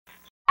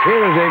She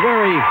was a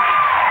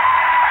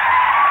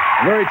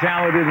very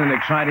talented and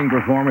exciting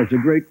performer. It's a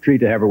great treat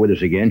to have her with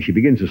us again. She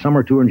begins the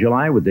summer tour in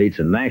July with dates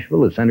in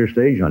Nashville at Center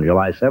Stage on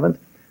July 7th.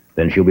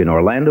 Then she'll be in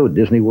Orlando at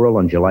Disney World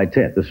on July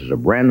 10th. This is a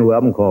brand new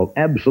album called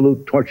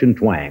Absolute Torch and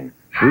Twang.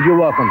 Would you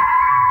welcome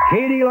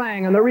Katie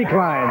Lang and the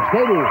Reclines.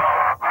 Katie.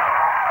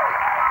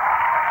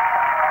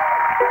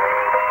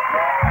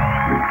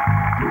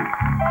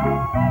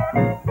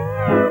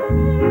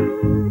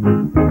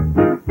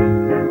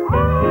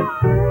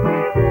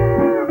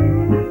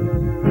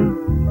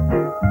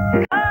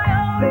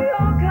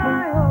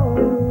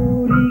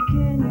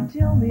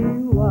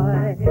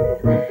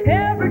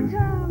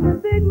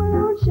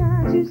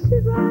 You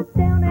sit right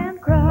down and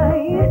cry.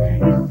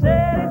 You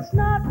said it's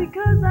not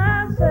because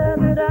I said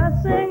that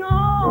I sing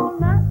all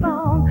night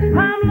long.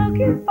 I'm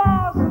looking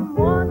for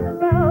someone to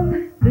love.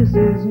 This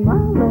is my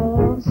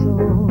love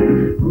song.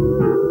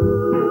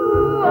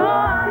 Ooh,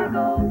 I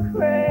go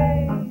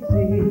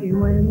crazy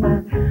when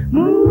that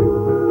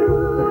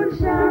moon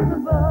shines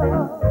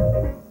above.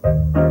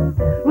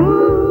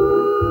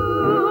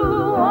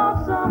 Ooh,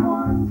 won't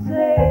someone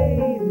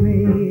save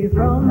me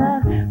from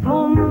that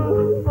full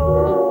moon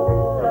full?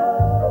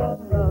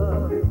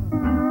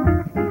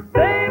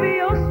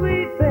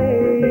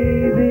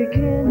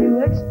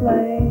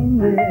 Explain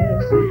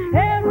this.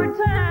 Every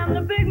time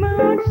the big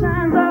moon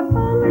shines, I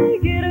finally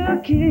get a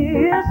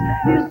kiss.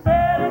 You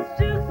said it's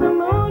just the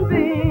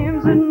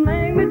moonbeams that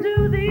make me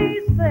do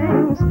these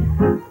things.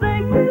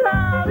 Think that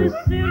I'll just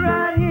sit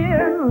right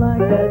here and like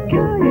that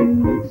guy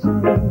you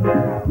sing.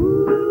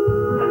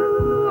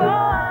 Ooh,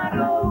 I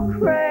go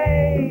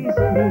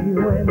crazy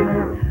when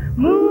that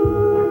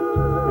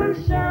moon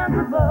shines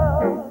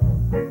above.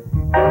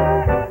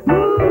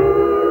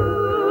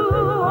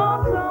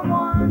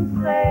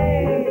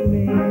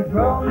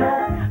 From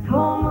that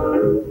full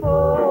moon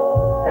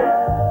full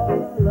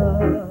of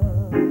love.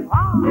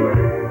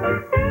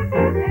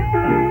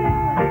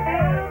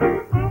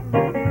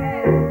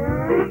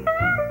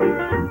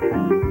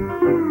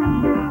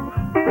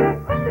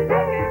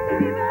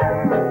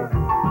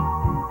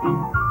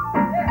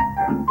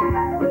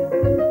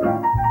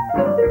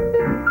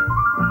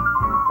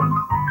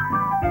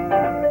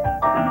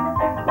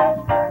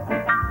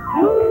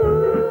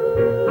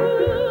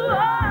 Ooh,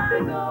 I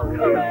go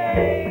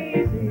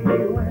crazy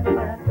when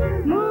that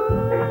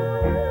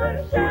moon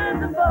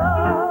shines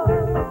above.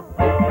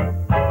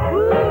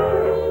 Ooh,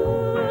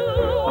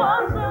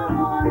 won't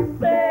someone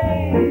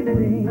save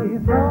me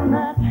from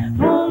that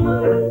full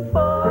moon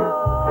full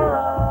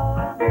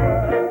of love?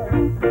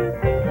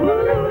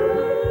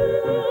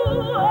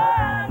 Ooh,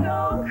 I go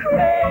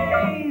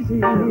crazy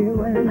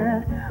when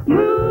that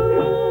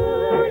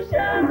moon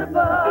shines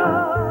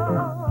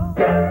above.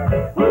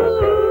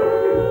 Ooh,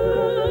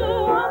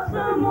 won't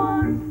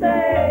someone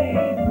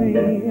save me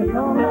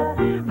from that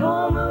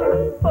full moon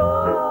full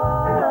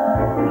of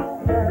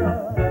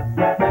love?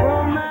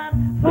 From that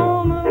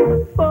full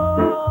moon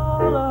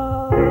full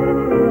of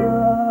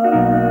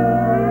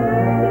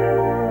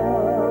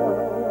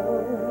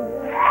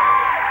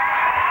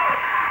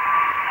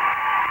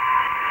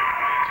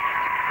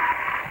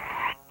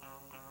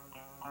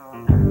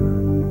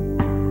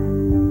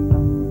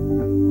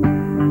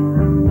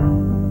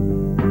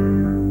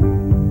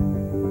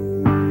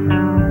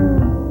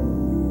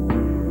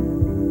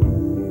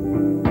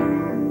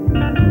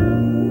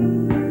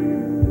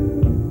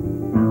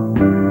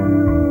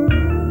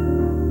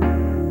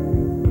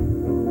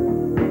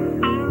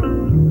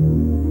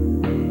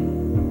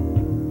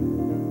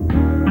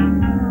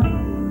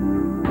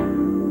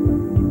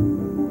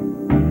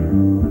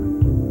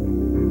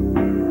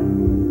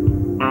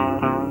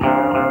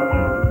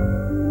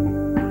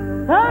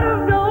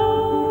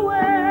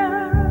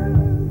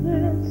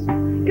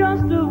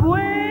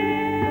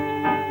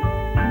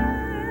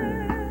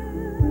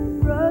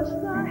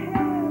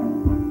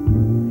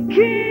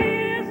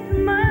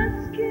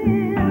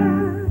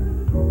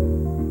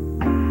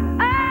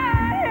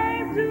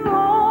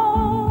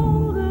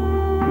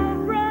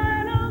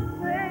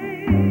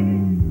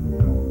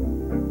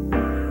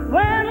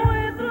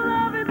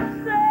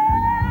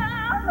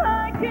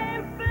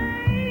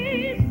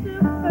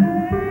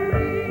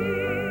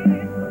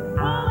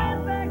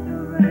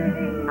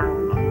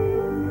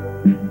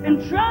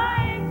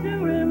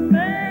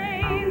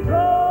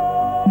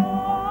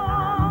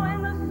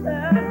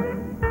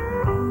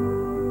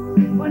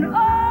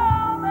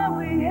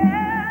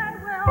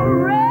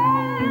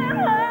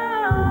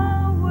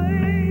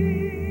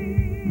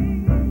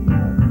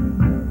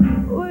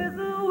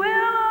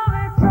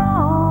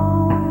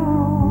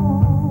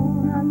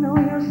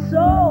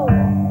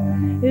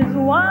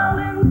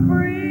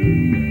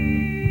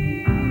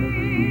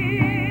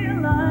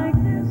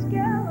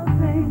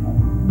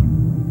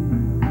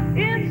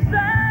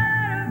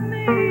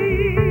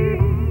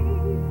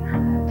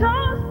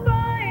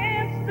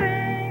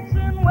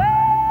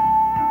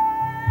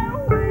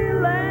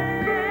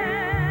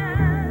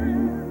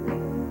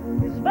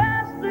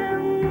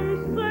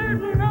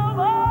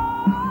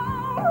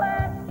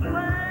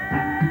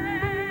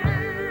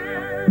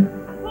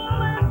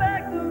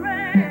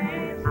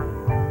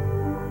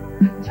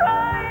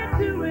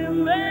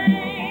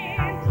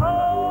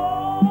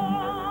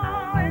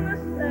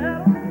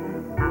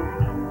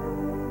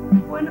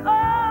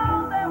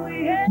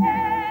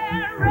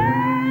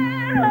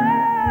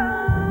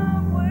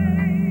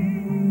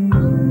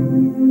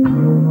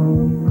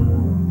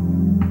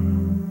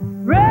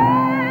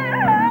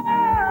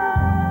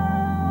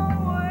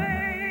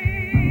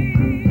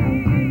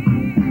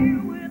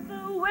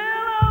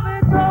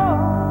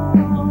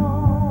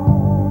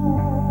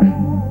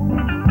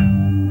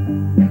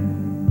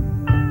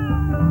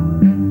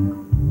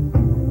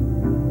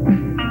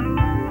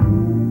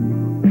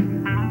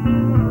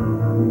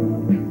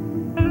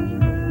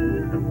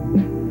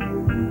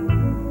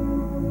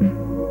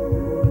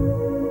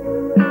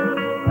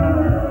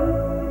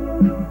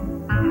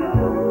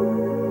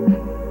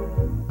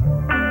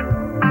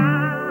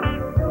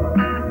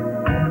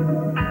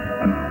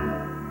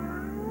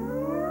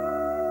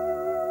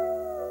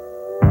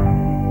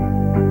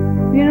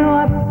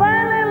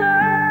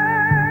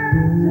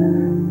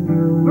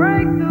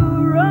break the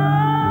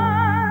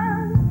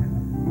run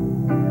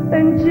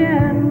and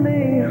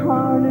gently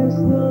harness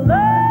the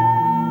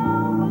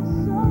love of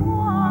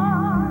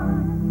someone.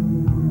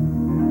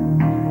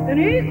 An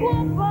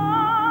equal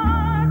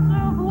parts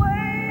of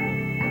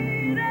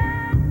weight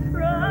and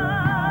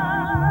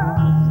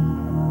trust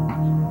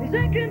is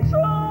in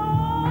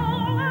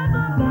control of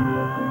the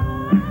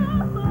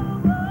both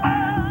of us.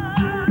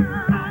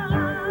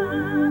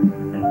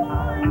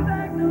 Pulling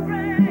back the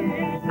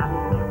reins,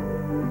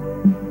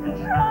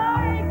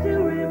 trying to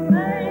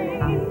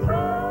remain in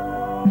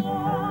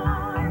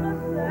the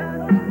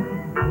saddle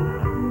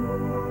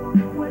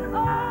when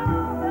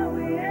all that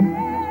we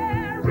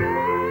had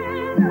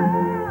ran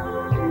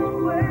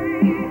away,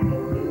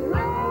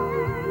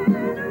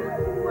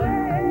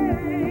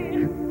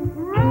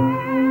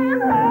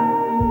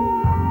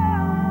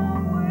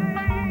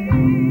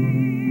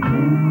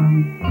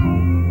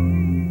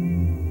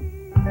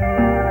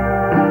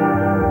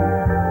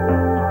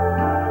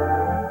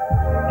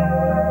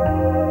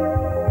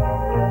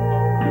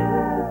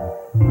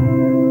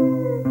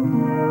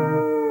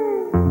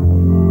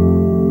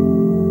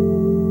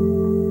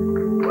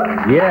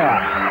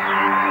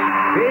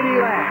 Yeah. Katie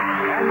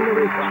Lang and the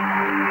Reclines.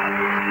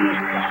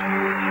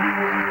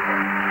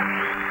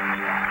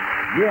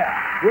 Yeah.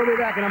 We'll be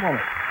back in a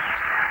moment.